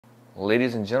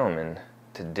Ladies and gentlemen,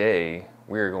 today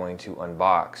we are going to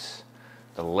unbox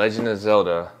The Legend of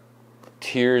Zelda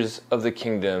Tears of the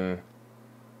Kingdom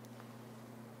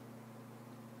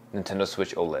Nintendo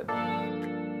Switch OLED.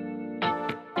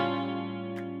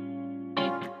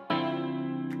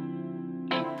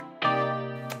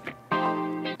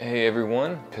 Hey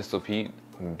everyone, Pistol Pete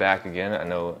back again. I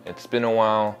know it's been a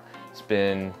while. It's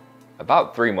been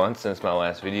about 3 months since my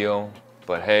last video.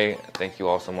 But hey, thank you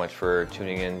all so much for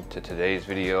tuning in to today's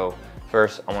video.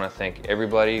 First, I want to thank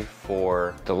everybody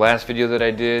for the last video that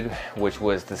I did, which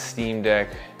was the Steam Deck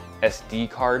SD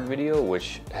card video,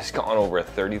 which has gone over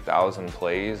 30,000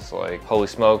 plays. Like, holy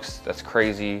smokes, that's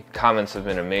crazy. Comments have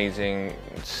been amazing,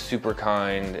 super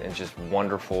kind, and just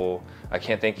wonderful. I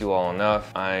can't thank you all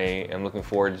enough. I am looking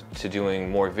forward to doing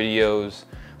more videos.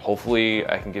 Hopefully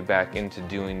I can get back into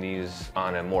doing these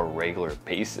on a more regular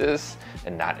basis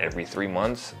and not every 3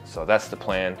 months. So that's the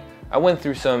plan. I went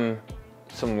through some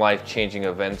life-changing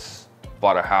events,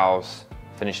 bought a house,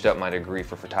 finished up my degree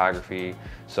for photography.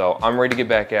 So I'm ready to get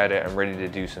back at it. I'm ready to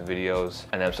do some videos,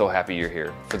 and I'm so happy you're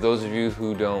here. For those of you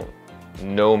who don't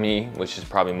know me, which is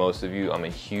probably most of you, I'm a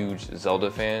huge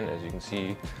Zelda fan. As you can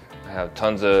see, I have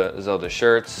tons of Zelda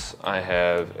shirts. I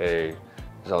have a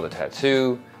Zelda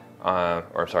tattoo.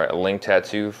 A Link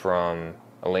tattoo from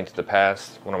A Link to the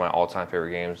Past, one of my all-time favorite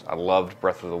games. I loved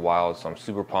Breath of the Wild, so I'm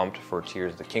super pumped for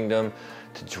Tears of the Kingdom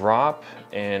to drop,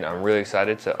 and I'm really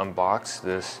excited to unbox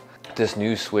this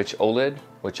new Switch OLED,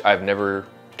 which I've never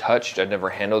touched. I've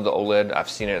never handled the OLED. I've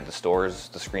seen it at the stores.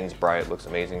 The screen's bright, looks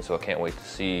amazing, so I can't wait to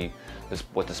see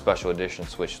what the special edition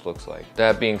Switch looks like.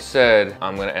 That being said,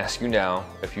 I'm gonna ask you now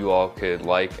if you all could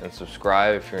like and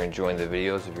subscribe if you're enjoying the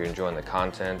videos, if you're enjoying the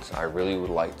content. I really would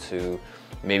like to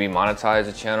maybe monetize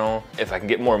the channel. If I can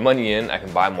get more money in, I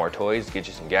can buy more toys, get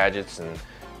you some gadgets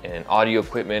and audio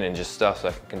equipment and just stuff so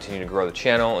I can continue to grow the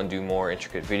channel and do more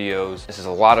intricate videos. This is a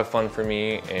lot of fun for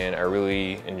me, and I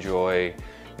really enjoy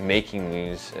making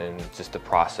these and just the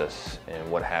process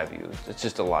and what have you. It's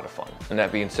just a lot of fun. And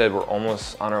that being said, we're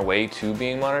almost on our way to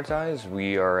being monetized.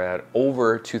 We are at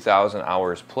over 2,000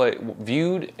 hours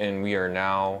viewed, and we are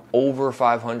now over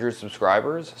 500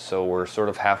 subscribers. So we're sort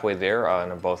of halfway there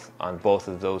on both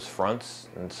of those fronts.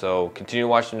 And so continue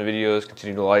watching the videos,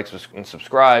 continue to like and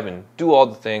subscribe and do all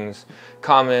the things,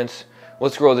 comment.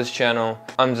 Let's grow this channel.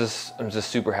 I'm just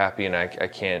super happy, and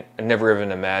I never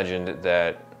even imagined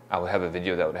that I would have a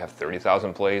video that would have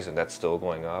 30,000 plays, and that's still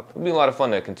going up. It'll be a lot of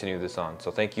fun to continue this on. So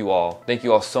thank you all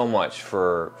so much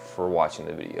for watching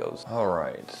the videos. All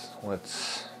right,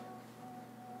 let's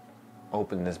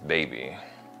open this baby.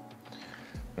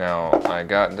 Now, I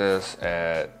got this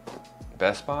at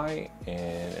Best Buy,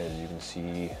 and as you can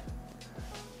see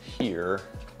here,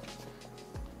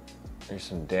 there's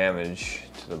some damage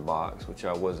to the box, which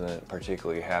I wasn't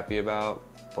particularly happy about,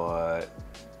 but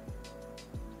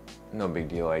no big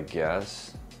deal, I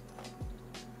guess.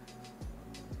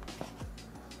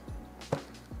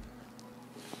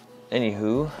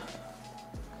 Anywho,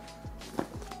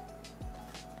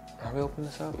 how do we open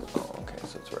this up? Oh, okay,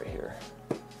 so it's right here.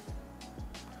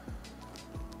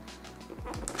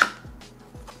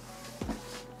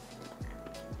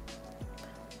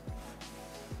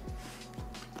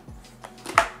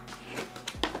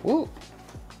 Woo!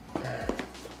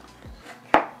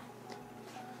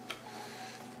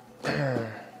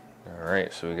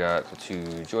 Alright, so we got the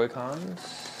two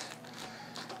Joy-Cons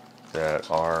that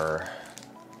are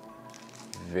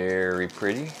very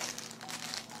pretty. I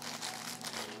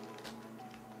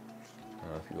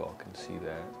don't know if you all can see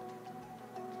that.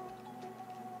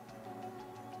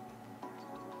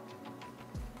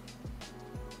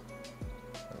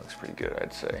 That looks pretty good,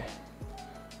 I'd say.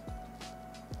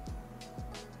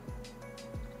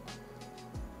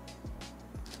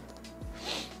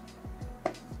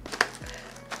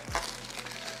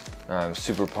 I'm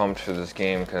super pumped for this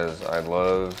game because I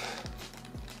loved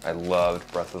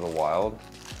Breath of the Wild.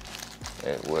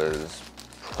 It was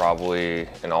probably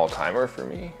an all-timer for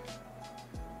me.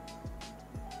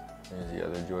 There's the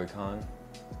other Joy-Con.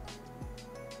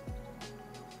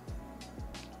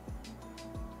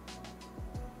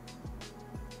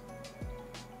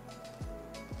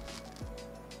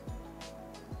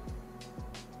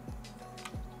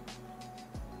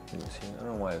 You can see, I don't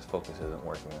know why this focus isn't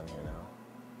working on here now.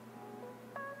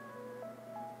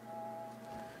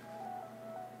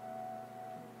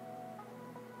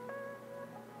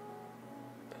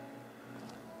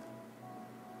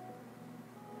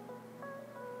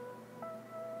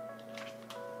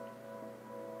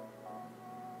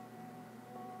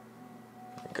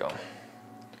 Go.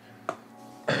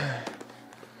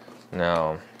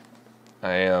 Now,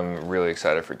 I am really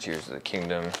excited for Tears of the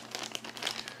Kingdom.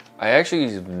 I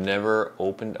actually have never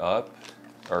opened up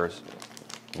or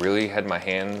really had my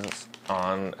hands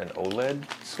on an OLED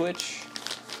switch.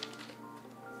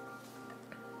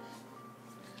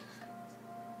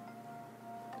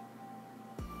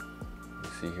 You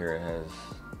see here it has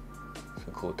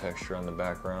some cool texture on the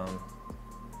background.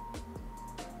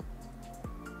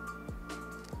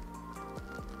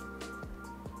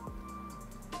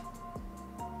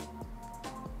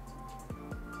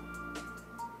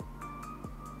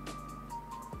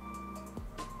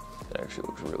 It actually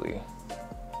looks really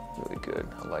good.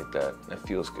 I like that. It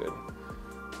feels good.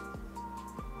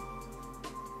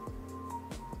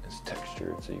 It's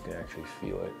textured so you can actually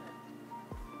feel it.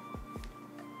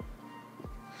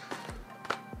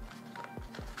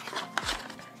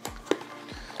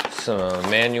 Some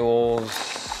manuals,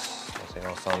 nothing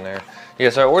else on there.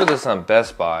 Yeah, so I ordered this on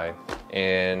Best Buy,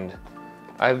 and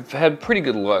I've had pretty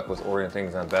good luck with ordering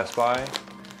things on Best Buy.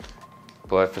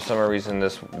 But for some reason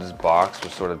this box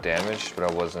was sort of damaged, but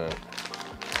I wasn't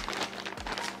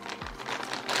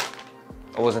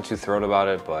too thrilled about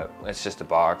it, but it's just a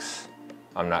box.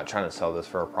 I'm not trying to sell this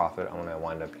for a profit when I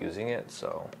wind up using it,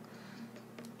 so.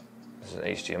 This is an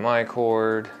HDMI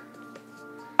cord.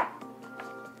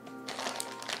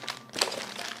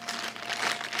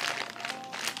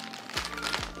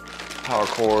 Power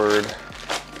cord.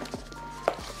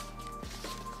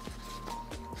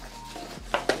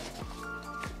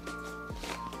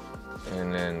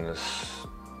 And then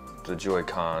the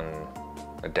Joy-Con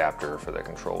adapter for the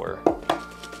controller.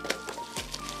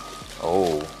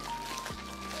 Oh,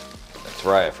 that's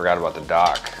right, I forgot about the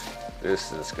dock.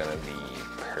 This is gonna be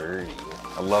pretty.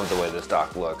 I love the way this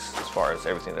dock looks as far as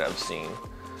everything that I've seen.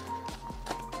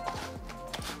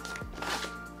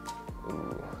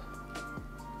 Ooh,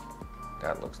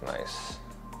 that looks nice.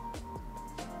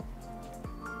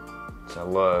 So I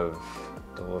love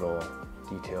the little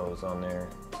details on there.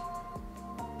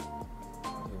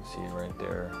 You can see it right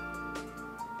there.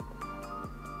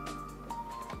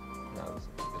 Now,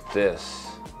 this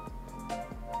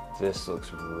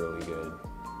looks really good.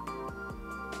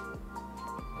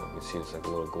 You can see it's like a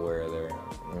little glare there.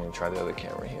 I'm gonna try the other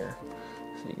camera here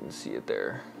so you can see it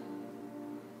there.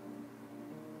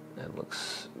 That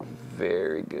looks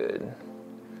very good.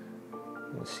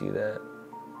 You can see that.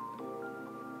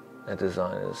 That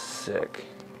design is sick.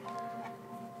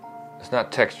 It's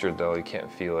not textured though, you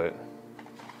can't feel it.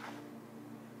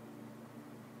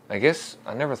 I guess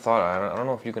I never thought, I don't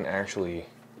know if you can actually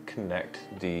connect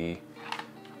the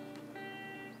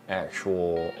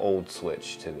actual old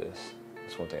Switch to this.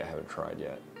 That's one thing I haven't tried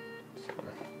yet. So,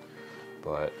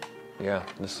 but yeah,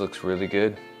 this looks really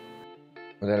good.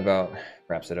 Well, that about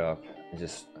wraps it up. I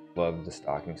just love the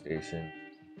docking station.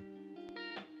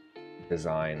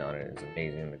 Design on it is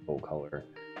amazing, the gold color.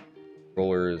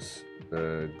 Rollers,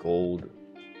 the gold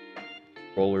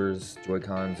rollers,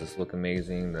 Joy-Cons just look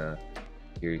amazing.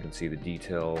 Here you can see the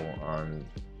detail on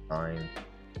the design.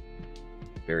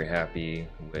 Very happy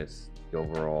with the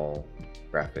overall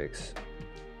graphics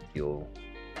feel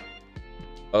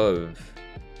of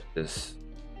this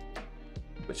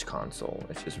Switch console.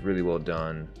 It's just really well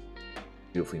done,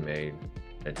 beautifully made.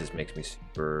 It just makes me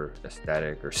super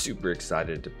ecstatic or super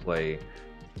excited to play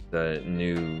the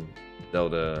new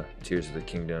Zelda Tears of the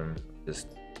Kingdom. Just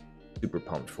super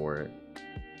pumped for it.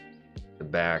 The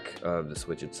back of the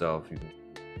Switch itself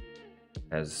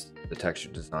has the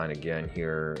textured design again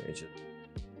here. It's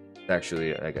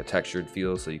actually like a textured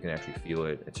feel, so you can actually feel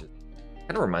it. It just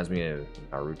kind of reminds me of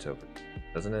Naruto,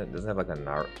 doesn't it? Doesn't it have like a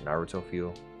Naruto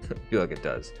feel? I feel like it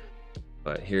does.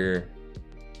 But here,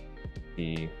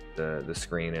 the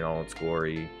screen in all its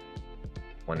glory.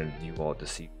 Wanted you all to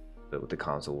see what the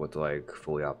console looked like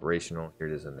fully operational. Here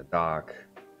it is in the dock.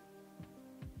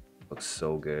 Looks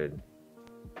so good.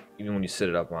 Even when you sit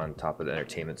it up on top of the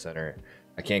entertainment center,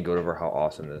 I can't go over how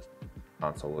awesome this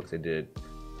console looks.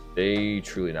 They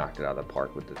truly knocked it out of the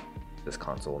park with this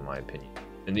console, in my opinion.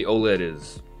 And the OLED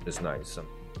is nice. I'm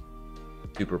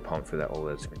super pumped for that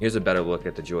OLED screen. Here's a better look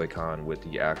at the Joy-Con with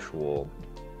the actual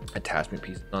attachment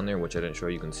pieces on there, which I didn't show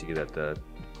you. You can see that the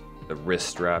wrist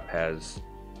strap has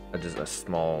just a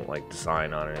small like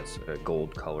design on it. It's a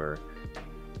gold color.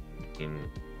 And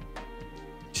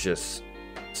it's just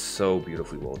so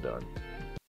beautifully well done.